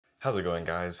How's it going,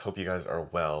 guys? Hope you guys are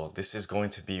well. This is going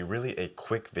to be really a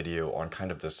quick video on kind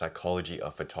of the psychology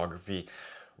of photography.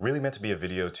 Really meant to be a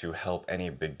video to help any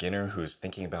beginner who's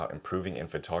thinking about improving in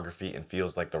photography and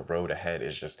feels like the road ahead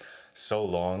is just so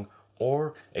long,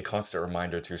 or a constant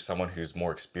reminder to someone who's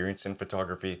more experienced in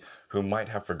photography who might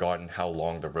have forgotten how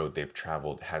long the road they've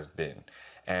traveled has been.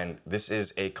 And this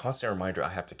is a constant reminder I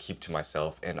have to keep to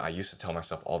myself, and I used to tell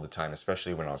myself all the time,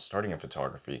 especially when I was starting in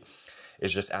photography,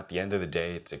 is just at the end of the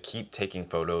day to keep taking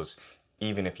photos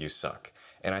even if you suck.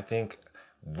 And I think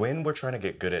when we're trying to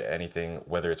get good at anything,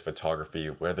 whether it's photography,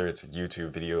 whether it's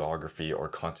YouTube, videography, or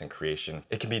content creation,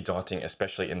 it can be daunting,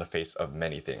 especially in the face of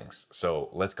many things. So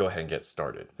let's go ahead and get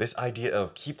started. This idea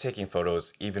of keep taking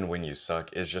photos even when you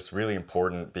suck is just really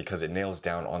important because it nails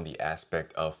down on the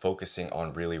aspect of focusing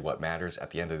on really what matters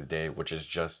at the end of the day, which is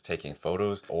just taking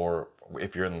photos, or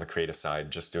if you're on the creative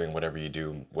side, just doing whatever you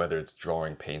do, whether it's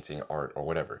drawing, painting, art, or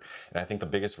whatever. And I think the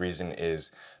biggest reason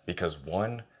is because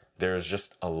one, there's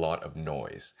just a lot of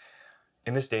noise.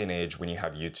 In this day and age, when you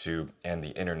have YouTube and the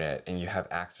internet and you have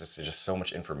access to just so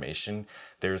much information,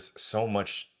 there's so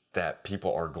much that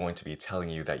people are going to be telling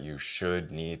you that you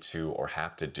should, need to, or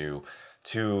have to do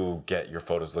to get your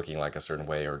photos looking like a certain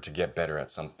way, or to get better at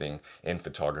something in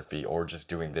photography, or just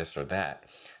doing this or that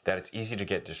it's easy to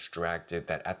get distracted,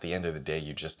 that at the end of the day,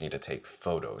 you just need to take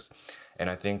photos. And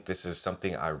I think this is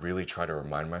something I really try to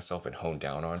remind myself and hone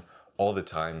down on all the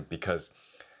time, because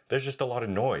there's just a lot of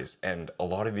noise, and a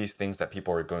lot of these things that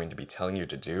people are going to be telling you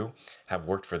to do have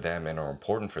worked for them and are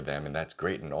important for them, and that's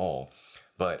great and all.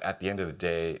 But at the end of the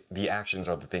day, the actions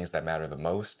are the things that matter the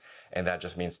most, and that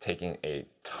just means taking a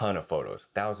ton of photos,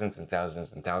 thousands and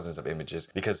thousands and thousands of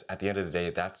images, because at the end of the day,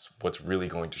 that's what's really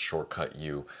going to shortcut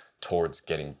you towards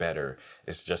getting better,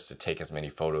 is just to take as many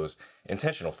photos,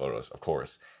 intentional photos, of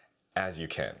course, as you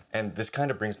can. And this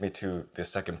kind of brings me to the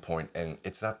second point, and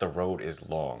it's that the road is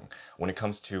long. When it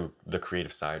comes to the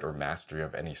creative side or mastery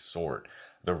of any sort,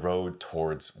 the road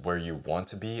towards where you want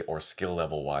to be, or skill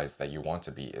level wise that you want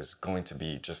to be, is going to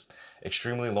be just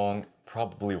extremely long,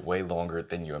 probably way longer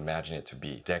than you imagine it to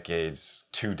be. Decades,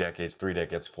 2 decades, 3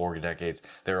 decades, 4 decades.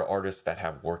 There are artists that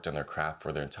have worked on their craft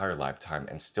for their entire lifetime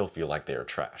and still feel like they are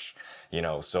trash.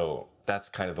 So that's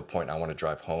kind of the point I want to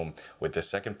drive home with this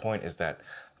second point, is that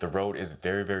the road is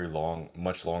very, very long,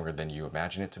 much longer than you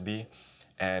imagine it to be.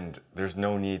 And there's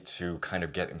no need to kind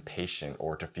of get impatient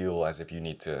or to feel as if you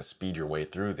need to speed your way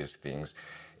through these things.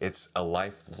 It's a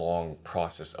lifelong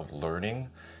process of learning,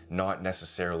 not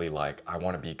necessarily like, I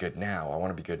want to be good now. I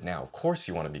want to be good now. Of course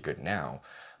you want to be good now,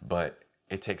 but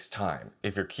it takes time.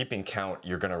 If you're keeping count,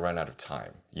 you're going to run out of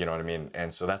time. You know what I mean?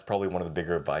 And so that's probably one of the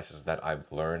bigger advices that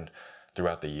I've learned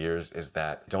throughout the years, is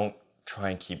that don't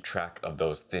try and keep track of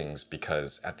those things,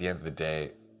 because at the end of the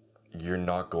day, you're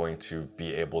not going to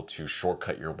be able to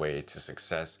shortcut your way to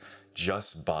success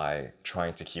just by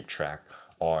trying to keep track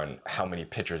on how many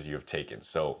pictures you have taken.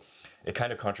 So it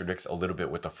kind of contradicts a little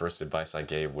bit with the first advice I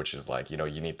gave, which is like, you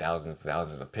need thousands and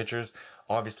thousands of pictures.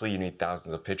 Obviously you need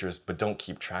thousands of pictures, but don't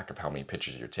keep track of how many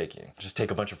pictures you're taking. Just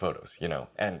take a bunch of photos,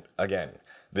 And again,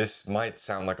 this might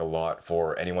sound like a lot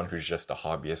for anyone who's just a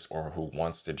hobbyist or who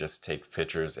wants to just take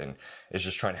pictures and is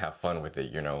just trying to have fun with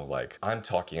it, Like, I'm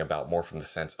talking about more from the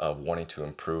sense of wanting to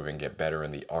improve and get better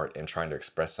in the art and trying to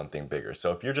express something bigger.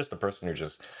 So if you're just a person who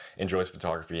just enjoys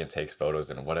photography and takes photos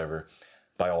and whatever,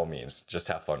 by all means, just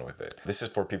have fun with it. This is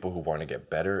for people who want to get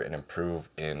better and improve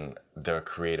in the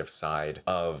creative side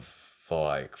of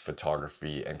like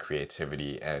photography and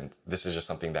creativity. And this is just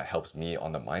something that helps me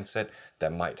on the mindset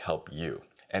that might help you.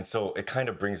 And so it kind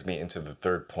of brings me into the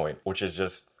third point, which is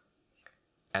just,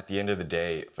 at the end of the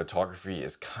day, photography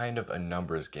is kind of a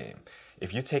numbers game.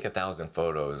 If you take 1,000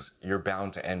 photos, you're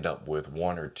bound to end up with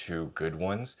 1 or 2 good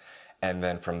ones. And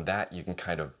then from that, you can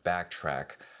kind of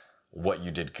backtrack what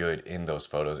you did good in those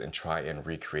photos and try and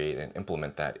recreate and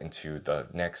implement that into the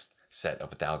next set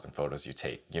of 1,000 photos you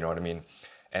take. You know what I mean?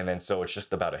 And then so it's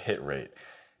just about a hit rate.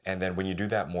 And then when you do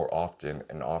that more often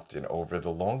and often over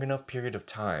the long enough period of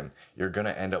time, you're going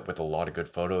to end up with a lot of good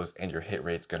photos and your hit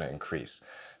rate's going to increase.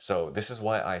 So this is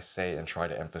why I say and try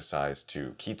to emphasize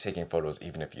to keep taking photos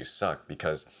even if you suck,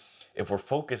 because if we're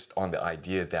focused on the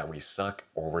idea that we suck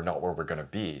or we're not where we're going to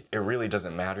be, it really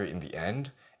doesn't matter in the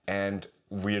end. And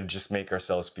we just make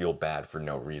ourselves feel bad for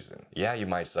no reason. Yeah, you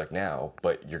might suck now,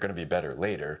 but you're going to be better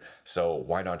later. So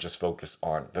why not just focus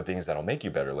on the things that'll make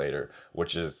you better later,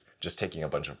 which is just taking a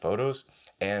bunch of photos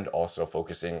and also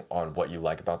focusing on what you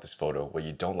like about this photo, what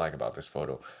you don't like about this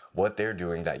photo, what they're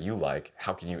doing that you like,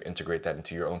 how can you integrate that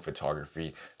into your own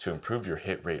photography to improve your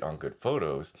hit rate on good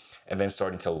photos, and then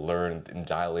starting to learn and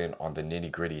dial in on the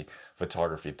nitty-gritty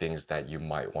photography things that you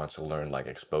might want to learn, like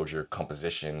exposure,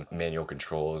 composition, manual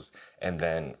controls, and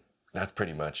then that's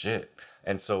pretty much it.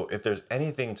 And so if there's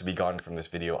anything to be gotten from this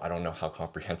video, I don't know how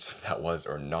comprehensive that was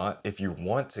or not. If you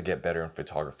want to get better in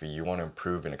photography, you want to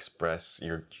improve and express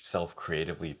yourself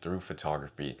creatively through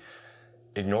photography,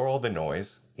 ignore all the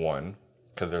noise, one,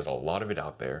 because there's a lot of it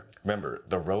out there. Remember,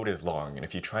 the road is long, and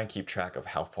if you try and keep track of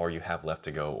how far you have left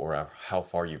to go or how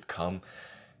far you've come,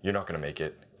 you're not going to make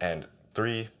it. And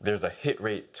three, there's a hit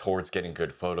rate towards getting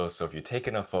good photos. So if you take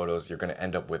enough photos, you're going to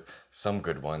end up with some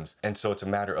good ones. And so it's a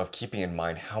matter of keeping in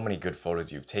mind how many good photos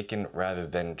you've taken rather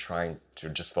than trying to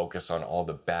just focus on all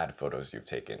the bad photos you've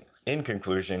taken. In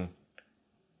conclusion,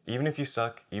 even if you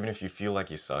suck, even if you feel like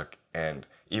you suck, and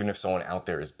even if someone out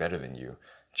there is better than you,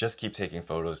 just keep taking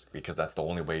photos, because that's the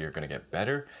only way you're going to get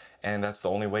better, and that's the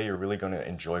only way you're really going to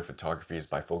enjoy photography, is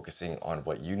by focusing on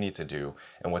what you need to do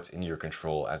and what's in your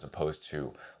control, as opposed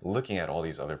to looking at all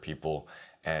these other people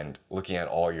and looking at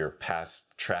all your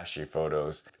past trashy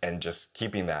photos and just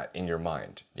keeping that in your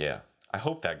mind. Yeah, I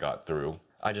hope that got through.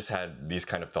 I just had these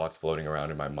kind of thoughts floating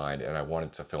around in my mind, and I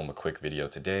wanted to film a quick video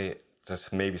today to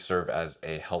maybe serve as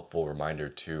a helpful reminder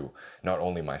to not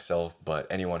only myself, but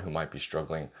anyone who might be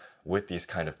struggling with these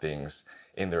kind of things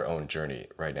in their own journey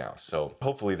right now. So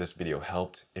hopefully this video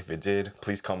helped. If it did,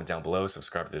 please comment down below,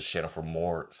 subscribe to this channel for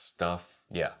more stuff.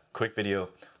 Yeah, quick video.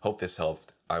 Hope this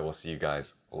helped. I will see you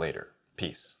guys later.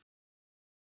 Peace.